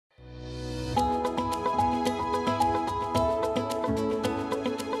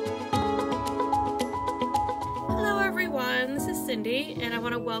Cindy, and I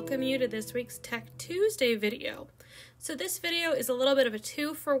want to welcome you to this week's Tech Tuesday video. So this video is a little bit of a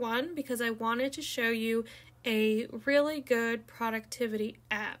 2-for-1 because I wanted to show you a really good productivity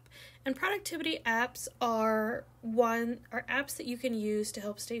app. And productivity apps are apps that you can use to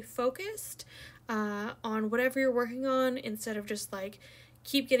help stay focused on whatever you're working on instead of just like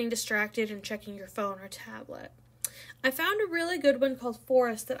keep getting distracted and checking your phone or tablet. I found a really good one called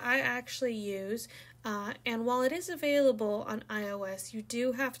Flora that I actually use, and while it is available on iOS, you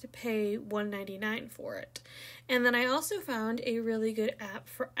do have to pay $1.99 for it. And then I also found a really good app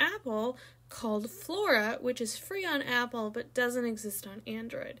for Apple called Flora, which is free on Apple but doesn't exist on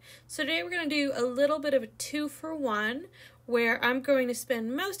Android. So today we're going to do a little bit of a 2-for-1, where I'm going to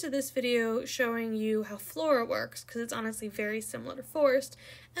spend most of this video showing you how Flora works, because it's honestly very similar to Forest,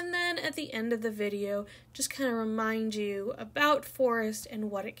 and then at the end of the video, just kind of remind you about Forest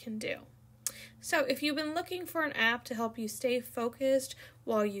and what it can do. So if you've been looking for an app to help you stay focused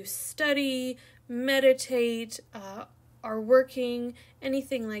while you study, meditate, are working,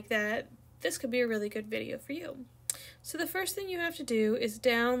 anything like that, this could be a really good video for you. So the first thing you have to do is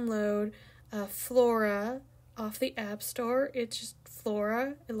download Flora off the App Store. It's just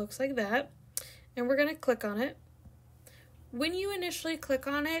Flora. It looks like that. And we're going to click on it. When you initially click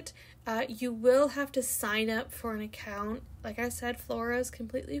on it, you will have to sign up for an account. Like I said, Flora is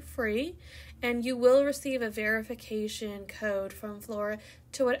completely free, and you will receive a verification code from Flora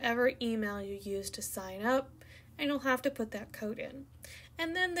to whatever email you use to sign up, and you'll have to put that code in.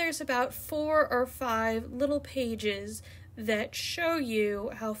 And then there's about 4 or 5 little pages that show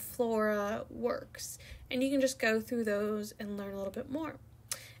you how Flora works, and you can just go through those and learn a little bit more.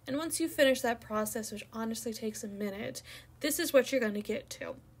 And once you finish that process, which honestly takes a minute, this is what you're going to get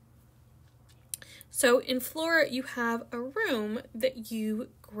to. So in Flora, you have a room that you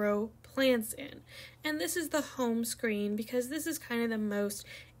grow plants in. And this is the home screen because this is kind of the most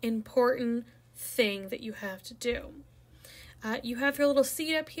important thing that you have to do. You have your little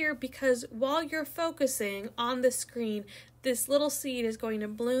seed up here because while you're focusing on the screen, this little seed is going to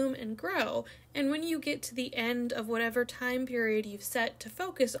bloom and grow. And when you get to the end of whatever time period you've set to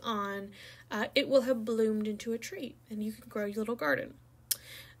focus on, it will have bloomed into a tree and you can grow your little garden.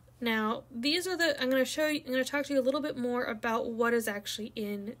 Now, I'm going to talk to you a little bit more about what is actually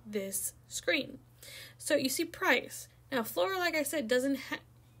in this screen. So you see price. Now, Flora, like I said,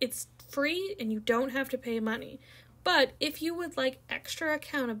 it's free and you don't have to pay money. But if you would like extra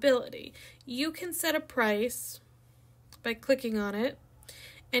accountability, you can set a price by clicking on it,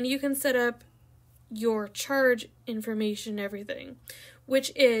 and you can set up your charge information and everything,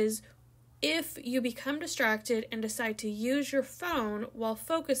 which is if you become distracted and decide to use your phone while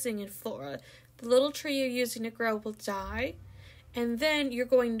focusing in Flora, the little tree you're using to grow will die, and then you're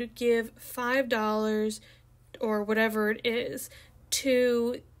going to give $5 or whatever it is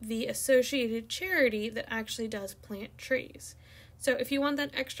to the associated charity that actually does plant trees. So if you want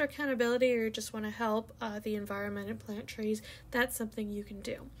that extra accountability or you just want to help the environment and plant trees, that's something you can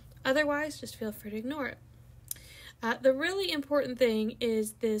do. Otherwise, just feel free to ignore it. The really important thing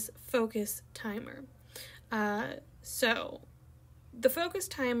is this focus timer. So the focus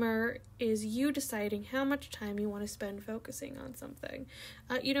timer is you deciding how much time you want to spend focusing on something.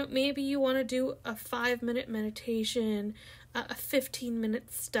 Maybe you want to do a 5-minute meditation, a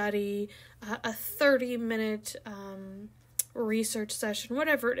 15-minute study, a 30-minute research session,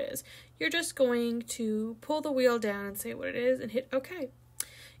 whatever it is. You're just going to pull the wheel down and say what it is and hit OK.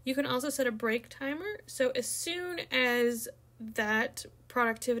 You can also set a break timer, so as soon as that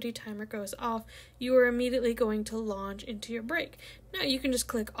productivity timer goes off, you are immediately going to launch into your break. Now you can just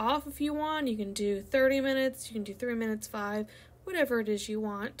click off if you want. You can do 30 minutes, you can do 3 minutes, 5, whatever it is you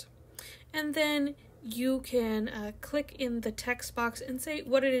want. And then you can click in the text box and say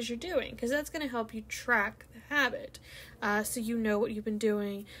what it is you're doing, because that's going to help you track the habit, so you know what you've been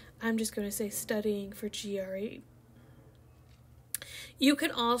doing. I'm just going to say studying for GRE. You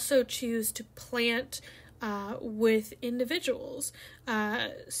can also choose to plant with individuals.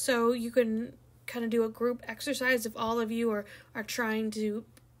 So you can kind of do a group exercise if all of you are trying to,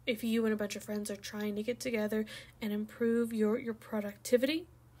 if you and a bunch of friends are trying to get together and improve your productivity.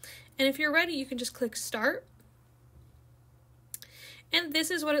 And if you're ready, you can just click start. And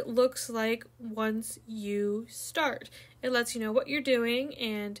this is what it looks like once you start. It lets you know what you're doing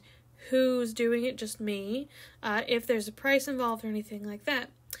and who's doing it, just me, if there's a price involved or anything like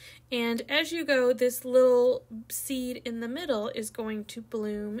that. And as you go, this little seed in the middle is going to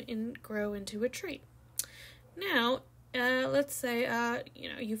bloom and grow into a tree. Now, let's say,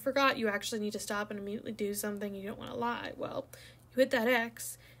 you forgot you actually need to stop and immediately do something, you don't want to lie. Well, you hit that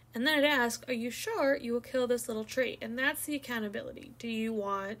X, And then it asks, are you sure you will kill this little tree? And that's the accountability. Do you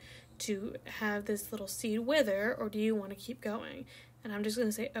want to have this little seed wither, or do you want to keep going? And I'm just going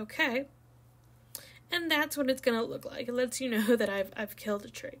to say, okay. And that's what it's going to look like. It lets you know that I've killed a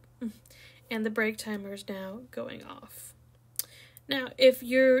tree. And the break timer is now going off. Now, if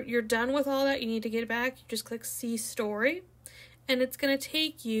you're done with all that, you need to get back, you just click See Story, and it's going to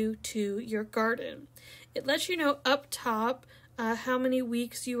take you to your garden. It lets you know up top how many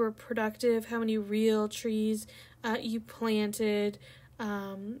weeks you were productive, how many real trees you planted,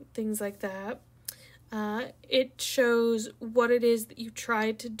 things like that. It shows what it is that you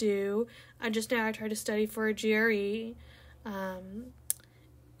tried to do. Just now I tried to study for a GRE.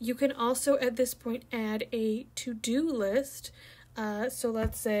 You can also at this point add a to-do list. So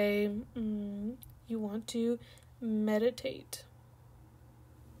let's say you want to meditate.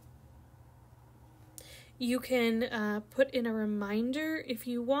 You can put in a reminder if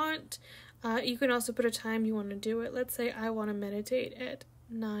you want. You can also put a time you want to do it. Let's say I want to meditate at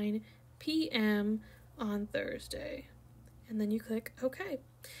 9 p.m. on Thursday. And then you click OK.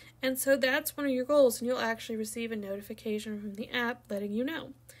 And so that's one of your goals, and you'll actually receive a notification from the app letting you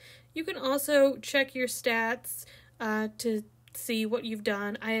know. You can also check your stats to see what you've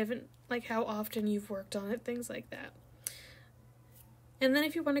done. I haven't, like how often you've worked on it, things like that. And then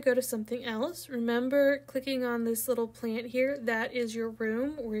if you want to go to something else, remember clicking on this little plant here. That is your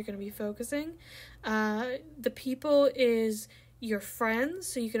room where you're going to be focusing. The people is your friends,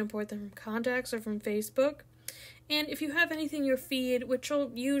 so you can import them from contacts or from Facebook. And if you have anything in your feed, which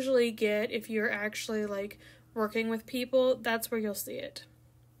you'll usually get if you're actually like working with people, that's where you'll see it.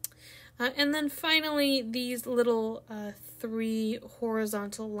 And then finally, these little 3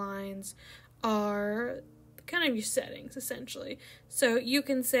 horizontal lines are kind of your settings, essentially. So you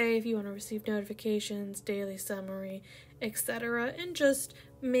can say if you want to receive notifications, daily summary, etc., and just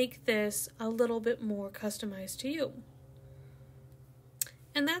make this a little bit more customized to you.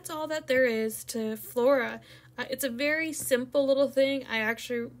 And that's all that there is to Flora. It's a very simple little thing. I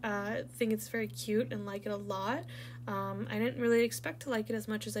actually think it's very cute and like it a lot. I didn't really expect to like it as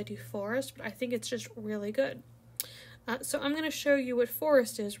much as I do Forest, but I think it's just really good. So I'm going to show you what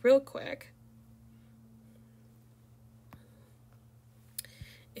Forest is real quick.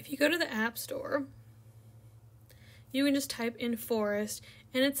 If you go to the App Store, you can just type in Forest,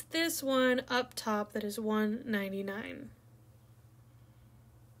 and it's this one up top that is $1.99.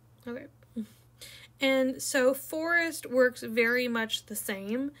 Okay. And so Forest works very much the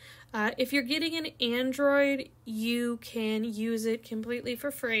same. If you're getting an Android, you can use it completely for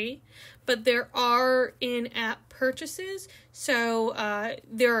free, but there are in-app purchases. So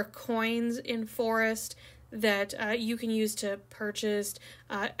there are coins in Forest that you can use to purchase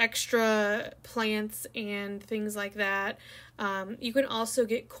extra plants and things like that. You can also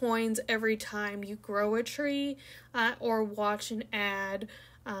get coins every time you grow a tree or watch an ad.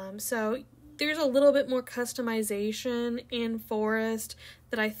 So there's a little bit more customization in Forest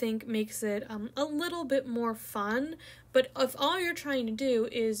that I think makes it a little bit more fun. But if all you're trying to do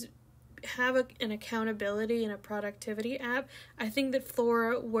is have an accountability and a productivity app, I think that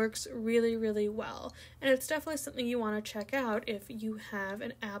Flora works really, really well. And it's definitely something you want to check out if you have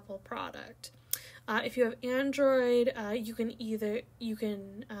an Apple product. If you have Android, the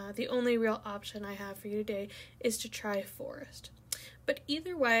only real option I have for you today is to try Forest. But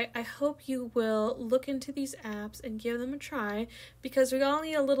either way, I hope you will look into these apps and give them a try, because we all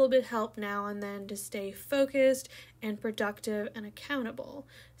need a little bit of help now and then to stay focused and productive and accountable.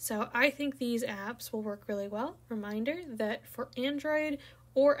 So I think these apps will work really well. Reminder that for Android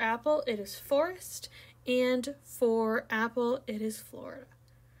or Apple, it is Forest, and for Apple, it is Flora.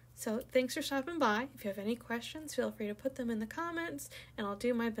 So thanks for stopping by. If you have any questions, feel free to put them in the comments, and I'll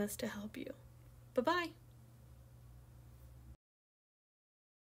do my best to help you. Bye-bye.